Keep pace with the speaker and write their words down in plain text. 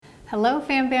Hello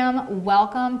Fam Bam,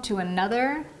 welcome to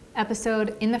another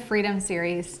episode in the Freedom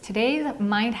Series. Today's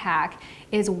mind hack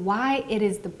is why it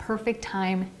is the perfect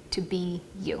time to be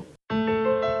you.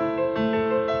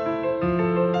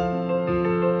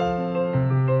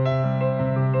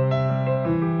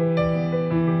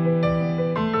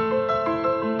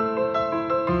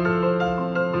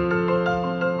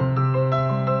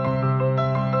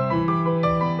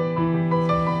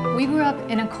 We grew up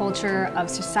in a culture of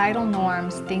societal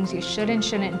norms, things you should and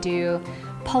shouldn't do,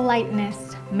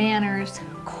 politeness, manners,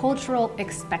 cultural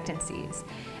expectancies.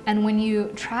 And when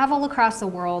you travel across the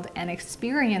world and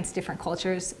experience different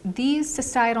cultures, these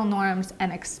societal norms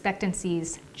and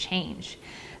expectancies change.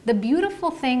 The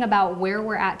beautiful thing about where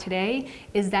we're at today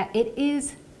is that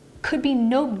could be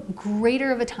no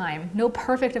greater of a time, no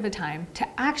perfect of a time to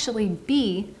actually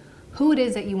be who it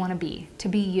is that you want to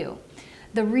be you.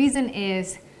 The reason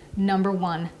is, number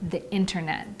one, the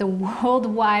internet, the World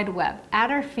Wide Web.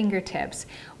 At our fingertips,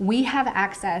 we have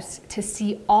access to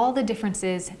see all the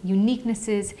differences,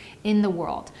 uniquenesses in the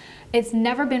world. It's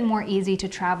never been more easy to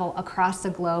travel across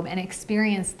the globe and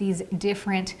experience these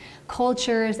different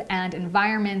cultures and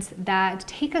environments that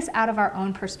take us out of our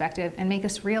own perspective and make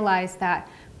us realize that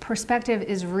perspective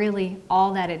is really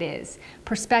all that it is.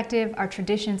 Perspective, our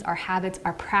traditions, our habits,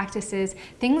 our practices,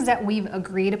 things that we've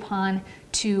agreed upon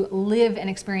to live and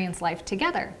experience life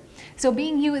together. So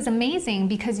being you is amazing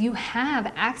because you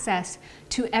have access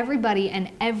to everybody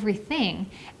and everything.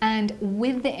 And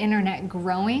with the internet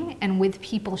growing and with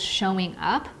people showing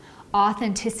up,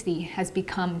 authenticity has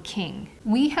become king.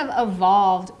 We have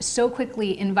evolved so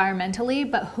quickly environmentally,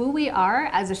 but who we are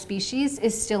as a species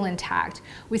is still intact.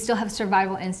 We still have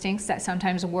survival instincts that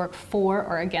sometimes work for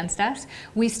or against us.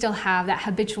 We still have that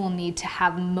habitual need to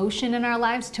have motion in our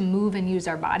lives, to move and use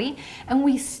our body. And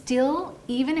we still,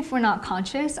 even if we're not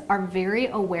conscious, are very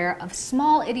aware of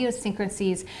small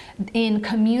idiosyncrasies in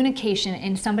communication,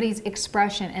 in somebody's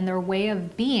expression and their way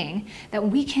of being that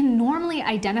we can normally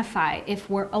identify if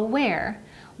we're aware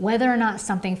whether or not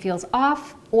something feels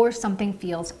off or something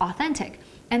feels authentic.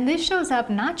 And this shows up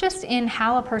not just in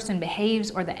how a person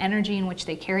behaves or the energy in which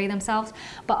they carry themselves,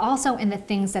 but also in the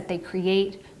things that they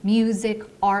create, music,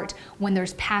 art. When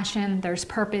there's passion, there's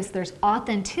purpose, there's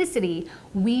authenticity,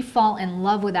 we fall in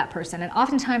love with that person. And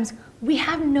oftentimes we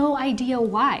have no idea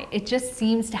why. It just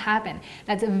seems to happen.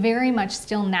 That's very much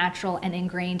still natural and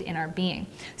ingrained in our being.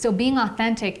 So being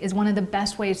authentic is one of the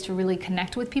best ways to really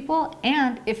connect with people,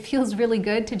 and it feels really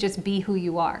good to just be who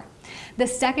you are. The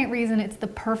second reason it's the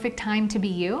perfect time to be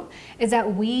you is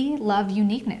that we love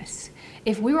uniqueness.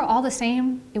 If we were all the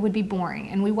same, it would be boring.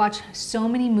 And we watch so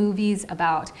many movies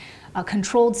about a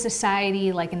controlled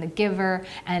society like in The Giver,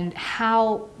 and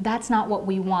how that's not what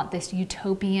we want, this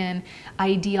utopian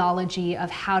ideology of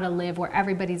how to live where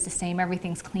everybody's the same,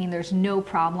 everything's clean, there's no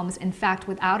problems. In fact,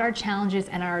 without our challenges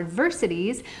and our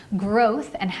adversities,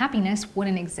 growth and happiness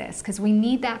wouldn't exist, because we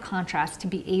need that contrast to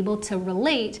be able to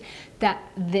relate that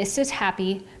this is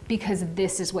happy because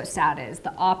this is what sad is.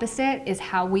 The opposite is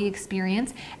how we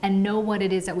experience and know what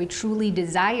it is that we truly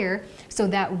desire, so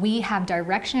that we have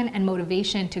direction and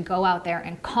motivation to go out there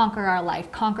and conquer our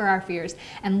life, conquer our fears,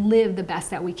 and live the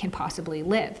best that we can possibly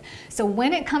live. So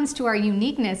when it comes to our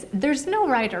uniqueness, there's no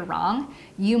right or wrong.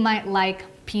 You might like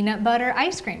peanut butter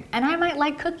ice cream, and I might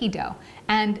like cookie dough.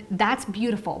 And that's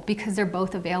beautiful because they're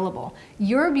both available.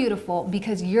 You're beautiful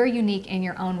because you're unique in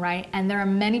your own right, and there are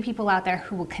many people out there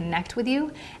who will connect with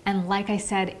you. And like I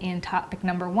said in topic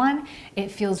number one,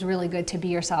 it feels really good to be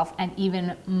yourself, and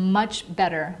even much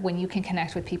better when you can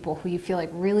connect with people who you feel like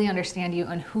really understand you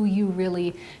and who you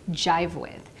really jive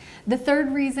with. The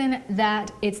third reason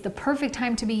that it's the perfect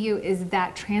time to be you is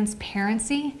that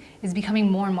transparency is becoming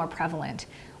more and more prevalent.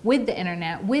 With the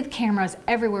internet, with cameras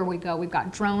everywhere we go, we've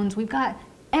got drones, we've got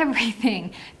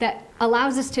everything that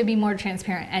allows us to be more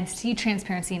transparent and see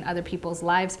transparency in other people's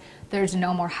lives. There's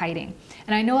no more hiding.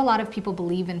 And I know a lot of people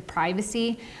believe in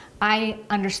privacy. I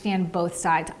understand both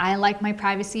sides. I like my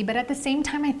privacy, but at the same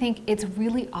time, I think it's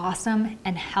really awesome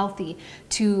and healthy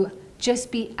to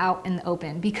just be out in the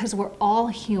open, because we're all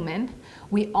human.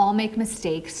 We all make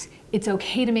mistakes. It's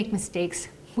okay to make mistakes.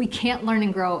 We can't learn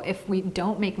and grow if we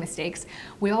don't make mistakes.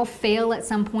 We all fail at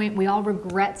some point. We all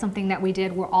regret something that we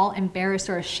did. We're all embarrassed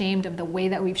or ashamed of the way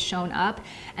that we've shown up,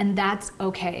 and that's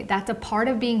okay. That's a part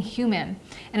of being human,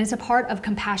 and it's a part of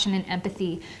compassion and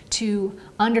empathy to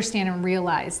understand and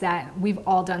realize that we've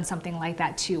all done something like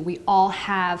that too. We all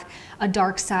have a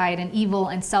dark side, an evil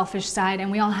and selfish side,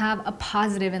 and we all have a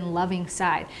positive and loving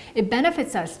side. It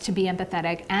benefits us to be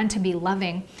empathetic and to be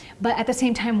loving, but at the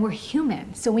same time, we're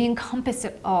human, so we encompass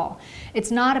it all.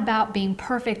 It's not about being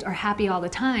perfect or happy all the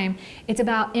time. It's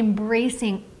about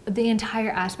embracing the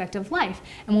entire aspect of life.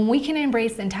 And when we can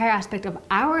embrace the entire aspect of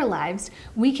our lives,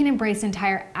 we can embrace the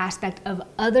entire aspect of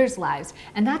others' lives.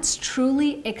 And that's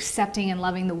truly accepting and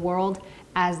loving the world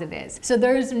as it is. So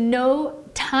there's no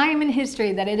time in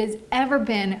history that it has ever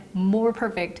been more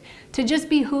perfect to just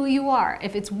be who you are.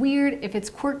 If it's weird, if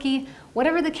it's quirky,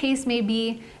 whatever the case may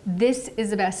be, this is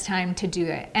the best time to do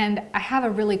it. And I have a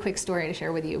really quick story to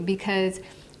share with you because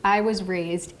I was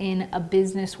raised in a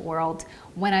business world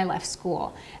when I left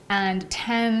school. And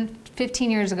 10, 15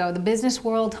 years ago, the business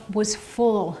world was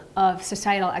full of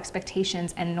societal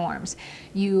expectations and norms.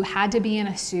 You had to be in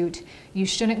a suit. You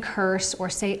shouldn't curse or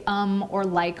say or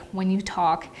like when you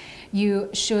talk.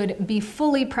 You should be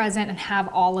fully present and have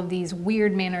all of these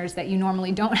weird manners that you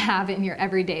normally don't have in your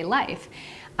everyday life.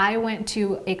 I went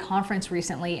to a conference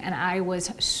recently and I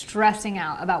was stressing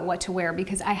out about what to wear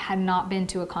because I had not been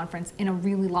to a conference in a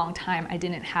really long time. I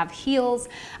didn't have heels.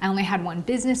 I only had one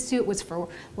business suit, was for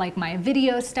like my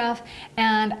video stuff.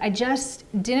 And I just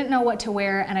didn't know what to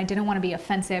wear and I didn't want to be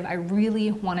offensive. I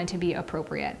really wanted to be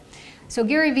appropriate. So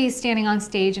Gary Vee is standing on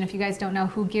stage, and if you guys don't know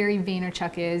who Gary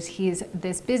Vaynerchuk is, he's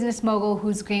this business mogul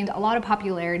who's gained a lot of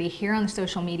popularity here on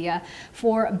social media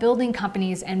for building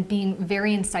companies and being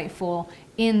very insightful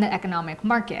in the economic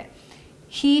market.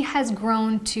 He has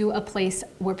grown to a place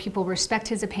where people respect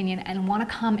his opinion and want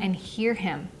to come and hear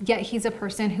him. Yet he's a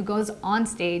person who goes on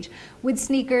stage with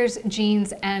sneakers,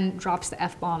 jeans, and drops the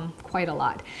F-bomb quite a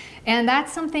lot. And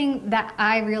that's something that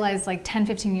I realized like 10,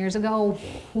 15 years ago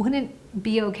wouldn't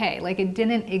be okay. Like it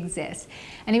didn't exist.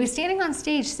 And he was standing on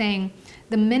stage saying,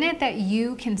 the minute that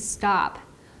you can stop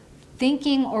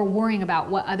thinking or worrying about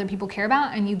what other people care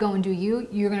about and you go and do you,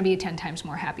 you're going to be 10 times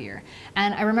more happier.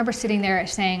 And I remember sitting there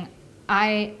saying,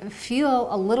 I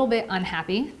feel a little bit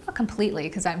unhappy, not completely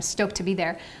because I'm stoked to be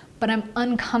there, but I'm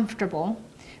uncomfortable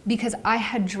because I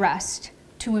had dressed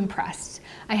to impress.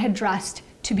 I had dressed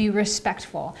to be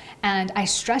respectful, and I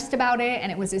stressed about it,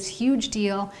 and it was this huge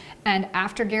deal. And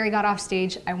after Gary got off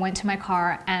stage, I went to my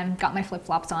car and got my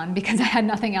flip-flops on because I had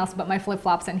nothing else but my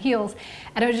flip-flops and heels,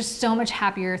 and I was just so much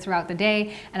happier throughout the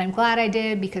day. And I'm glad I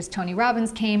did because Tony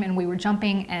Robbins came and we were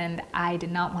jumping, and I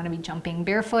did not want to be jumping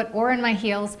barefoot or in my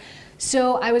heels.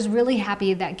 So I was really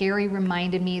happy that Gary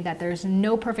reminded me that there's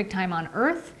no perfect time on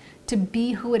earth to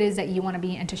be who it is that you want to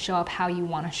be and to show up how you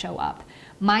want to show up.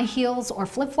 My heels or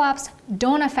flip-flops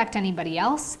don't affect anybody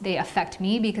else. They affect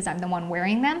me because I'm the one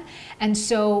wearing them. And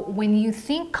so when you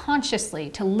think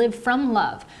consciously to live from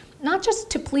love, not just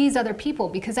to please other people,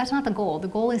 because that's not the goal. The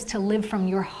goal is to live from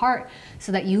your heart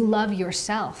so that you love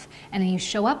yourself and then you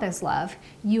show up as love,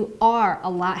 you are a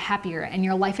lot happier and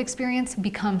your life experience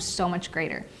becomes so much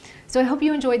greater. So I hope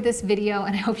you enjoyed this video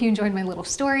and I hope you enjoyed my little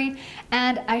story,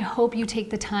 and I hope you take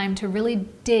the time to really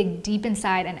dig deep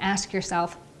inside and ask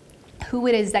yourself who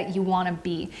it is that you want to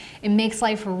be. It makes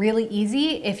life really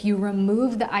easy if you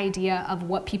remove the idea of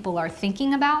what people are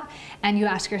thinking about and you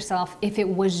ask yourself, if it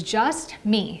was just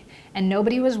me and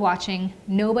nobody was watching,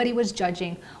 nobody was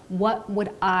judging, what would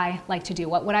I like to do?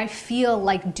 What would I feel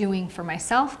like doing for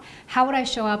myself? How would I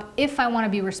show up if I want to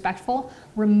be respectful,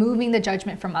 removing the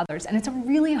judgment from others? And it's a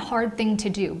really hard thing to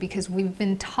do because we've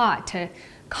been taught to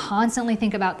constantly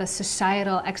think about the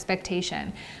societal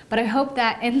expectation. But I hope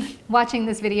that in watching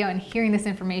this video and hearing this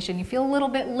information, you feel a little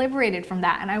bit liberated from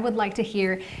that. And I would like to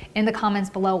hear in the comments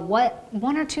below what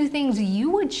 1 or 2 things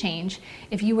you would change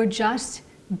if you were just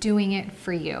doing it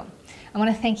for you. I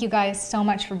want to thank you guys so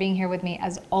much for being here with me.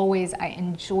 As always, I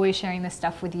enjoy sharing this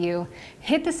stuff with you.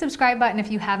 Hit the subscribe button if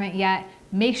you haven't yet.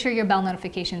 Make sure your bell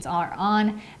notifications are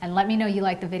on and let me know you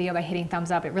like the video by hitting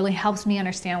thumbs up. It really helps me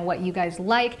understand what you guys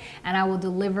like, and I will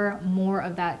deliver more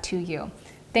of that to you.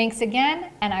 Thanks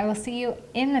again, and I will see you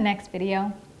in the next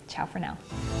video. Ciao for now.